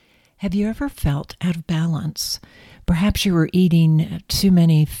Have you ever felt out of balance? Perhaps you were eating too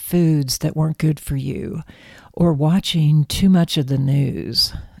many foods that weren't good for you, or watching too much of the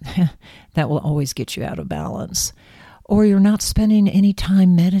news. That will always get you out of balance. Or you're not spending any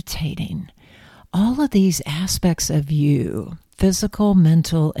time meditating. All of these aspects of you, physical,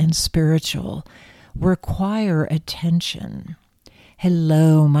 mental, and spiritual, require attention.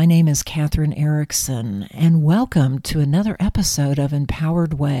 Hello, my name is Katherine Erickson, and welcome to another episode of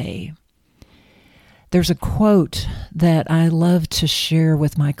Empowered Way. There's a quote that I love to share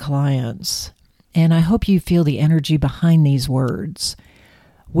with my clients, and I hope you feel the energy behind these words.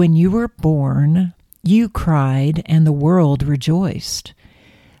 When you were born, you cried and the world rejoiced.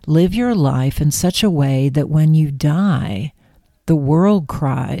 Live your life in such a way that when you die, the world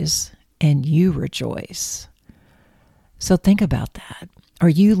cries and you rejoice. So think about that. Are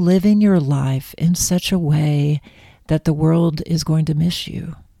you living your life in such a way that the world is going to miss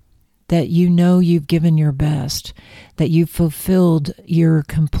you? That you know you've given your best, that you've fulfilled your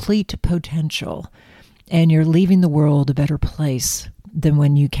complete potential, and you're leaving the world a better place than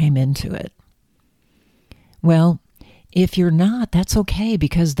when you came into it? Well, if you're not, that's okay,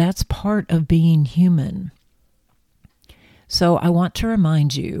 because that's part of being human. So I want to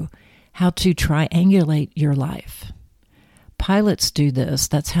remind you how to triangulate your life. Pilots do this.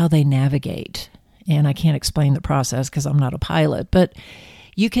 That's how they navigate. And I can't explain the process because I'm not a pilot, but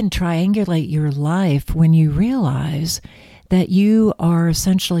you can triangulate your life when you realize that you are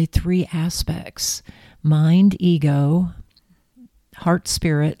essentially three aspects: mind, ego, heart,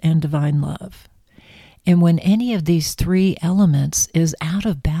 spirit, and divine love. And when any of these three elements is out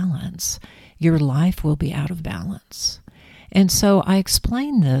of balance, your life will be out of balance. And so I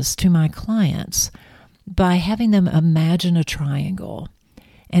explain this to my clients by having them imagine a triangle.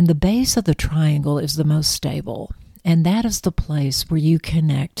 And the base of the triangle is the most stable. And that is the place where you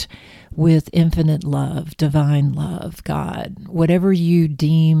connect with infinite love, divine love, God, whatever you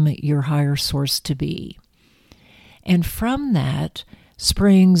deem your higher source to be. And from that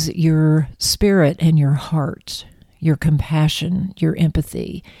springs your spirit and your heart, your compassion, your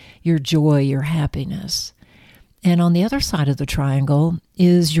empathy, your joy, your happiness. And on the other side of the triangle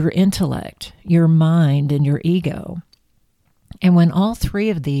is your intellect, your mind, and your ego. And when all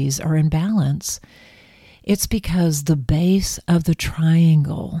three of these are in balance, it's because the base of the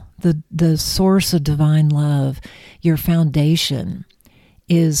triangle, the source of divine love, your foundation,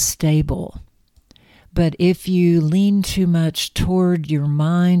 is stable. But if you lean too much toward your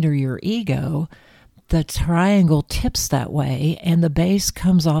mind or your ego, the triangle tips that way and the base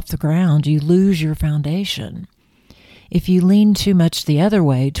comes off the ground. You lose your foundation. If you lean too much the other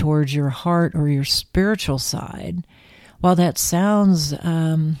way towards your heart or your spiritual side, while that sounds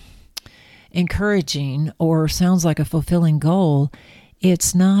encouraging or sounds like a fulfilling goal,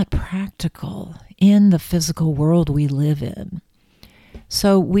 it's not practical in the physical world we live in.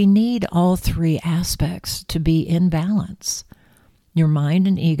 So we need all three aspects to be in balance: your mind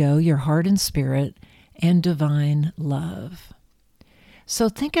and ego, your heart and spirit, and divine love. So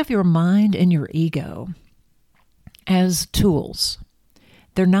think of your mind and your ego as tools.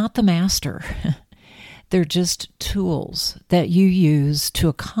 They're not the master. They're just tools that you use to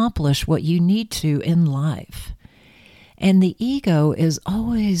accomplish what you need to in life. And the ego is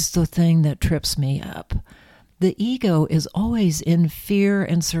always the thing that trips me up. The ego is always in fear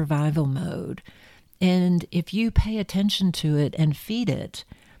and survival mode. And if you pay attention to it and feed it,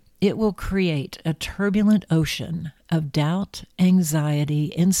 it will create a turbulent ocean of doubt, anxiety,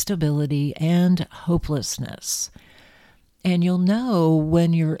 instability, and hopelessness. And you'll know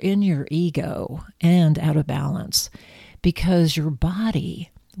when you're in your ego and out of balance, because your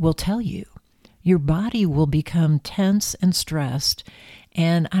body will tell you. Your body will become tense and stressed.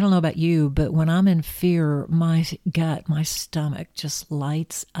 And I don't know about you, but when I'm in fear, my gut, my stomach just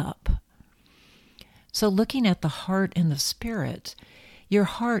lights up. So looking at the heart and the spirit, your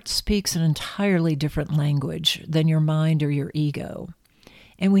heart speaks an entirely different language than your mind or your ego.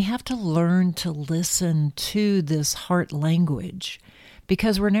 And we have to learn to listen to this heart language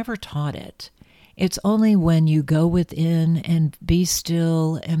because we're never taught it. It's only when you go within and be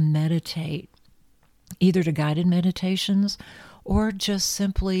still and meditate, either to guided meditations or just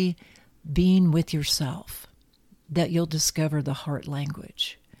simply being with yourself, that you'll discover the heart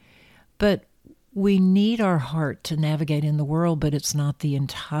language. But we need our heart to navigate in the world, but it's not the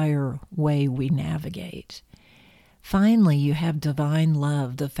entire way we navigate. Finally, you have divine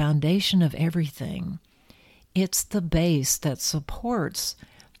love, the foundation of everything. It's the base that supports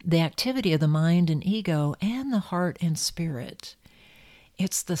the activity of the mind and ego and the heart and spirit.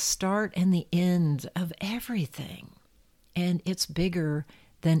 It's the start and the end of everything. And it's bigger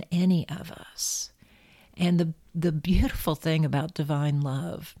than any of us. And the beautiful thing about divine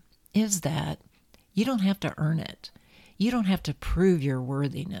love is that you don't have to earn it. You don't have to prove your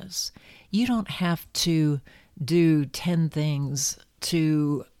worthiness. You don't have to do 10 things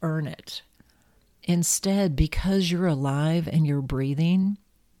to earn it. Instead, because you're alive and you're breathing,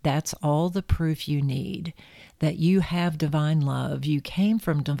 that's all the proof you need that you have divine love, you came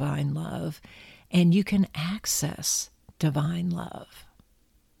from divine love, and you can access divine love.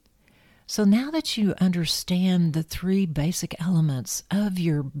 So now that you understand the 3 basic elements of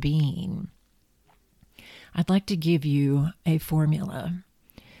your being, I'd like to give you a formula.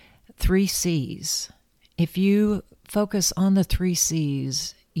 3 C's. If you focus on the 3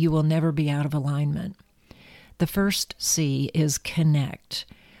 C's, you will never be out of alignment. The first C is connect.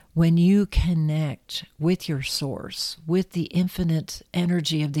 When you connect with your source, with the infinite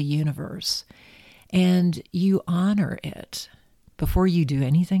energy of the universe, and you honor it before you do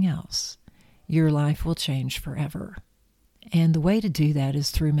anything else, your life will change forever. And the way to do that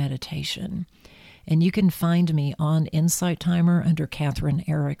is through meditation. And you can find me on Insight Timer under Catherine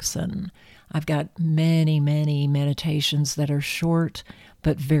Erickson. I've got many, many meditations that are short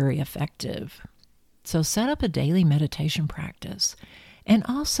but very effective. So set up a daily meditation practice. And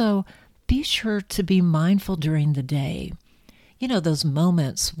also be sure to be mindful during the day. You know, those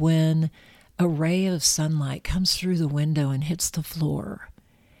moments when a ray of sunlight comes through the window and hits the floor.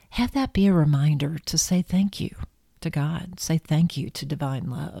 Have that be a reminder to say thank you to God. Say thank you to divine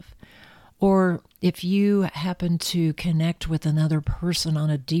love. Or if you happen to connect with another person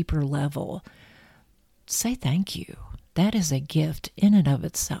on a deeper level, say thank you. That is a gift in and of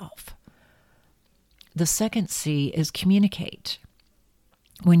itself. The second C is communicate.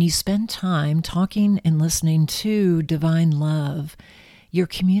 When you spend time talking and listening to divine love, you're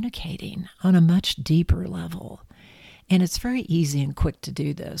communicating on a much deeper level. And it's very easy and quick to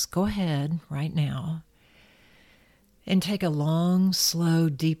do this. Go ahead right now and take a long, slow,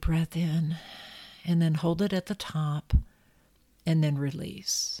 deep breath in, and then hold it at the top, and then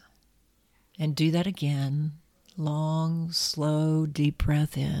release. And do that again. Long, slow, deep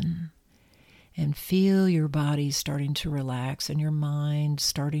breath in. And feel your body starting to relax and your mind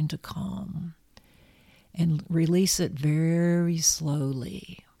starting to calm. And release it very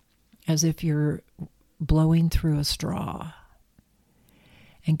slowly, as if you're blowing through a straw.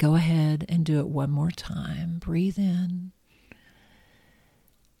 And go ahead and do it one more time. Breathe in,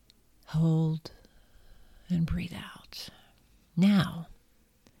 hold, and breathe out. Now,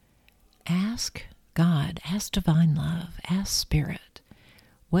 ask God, ask divine love, ask Spirit,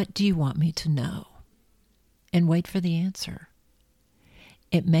 what do you want me to know? And wait for the answer.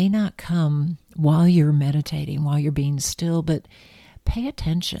 It may not come while you're meditating, while you're being still, but pay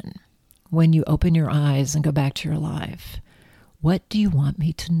attention when you open your eyes and go back to your life. What do you want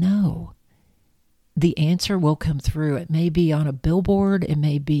me to know? The answer will come through. It may be on a billboard, it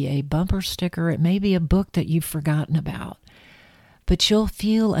may be a bumper sticker, it may be a book that you've forgotten about, but you'll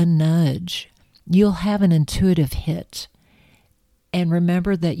feel a nudge. You'll have an intuitive hit. And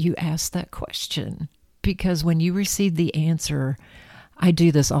remember that you asked that question, because when you receive the answer, I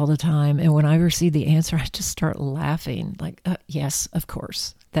do this all the time, and when I receive the answer, I just start laughing, like, yes, of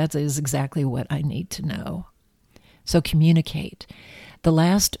course. That is exactly what I need to know. So communicate. The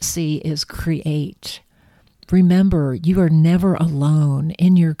last C is create. Remember, you are never alone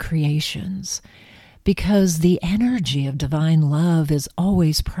in your creations, because the energy of divine love is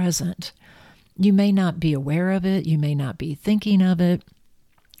always present. You may not be aware of it, you may not be thinking of it,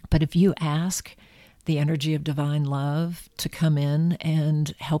 but if you ask the energy of divine love to come in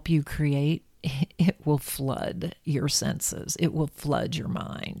and help you create, it will flood your senses. It will flood your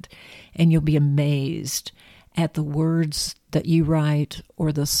mind. And you'll be amazed at the words that you write,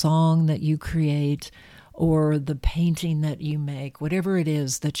 or the song that you create, or the painting that you make, whatever it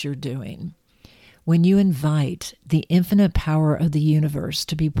is that you're doing. When you invite the infinite power of the universe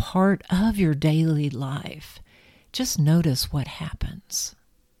to be part of your daily life, just notice what happens.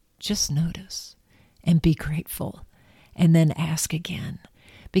 Just notice and be grateful, and then ask again,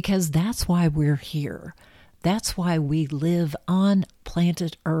 because that's why we're here. That's why we live on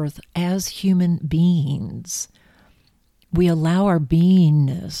planet Earth as human beings. We allow our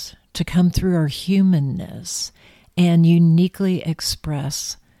beingness to come through our humanness and uniquely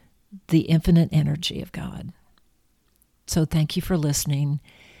express the infinite energy of God. So thank you for listening.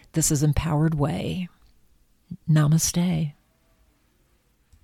 This is Empowered Way. Namaste.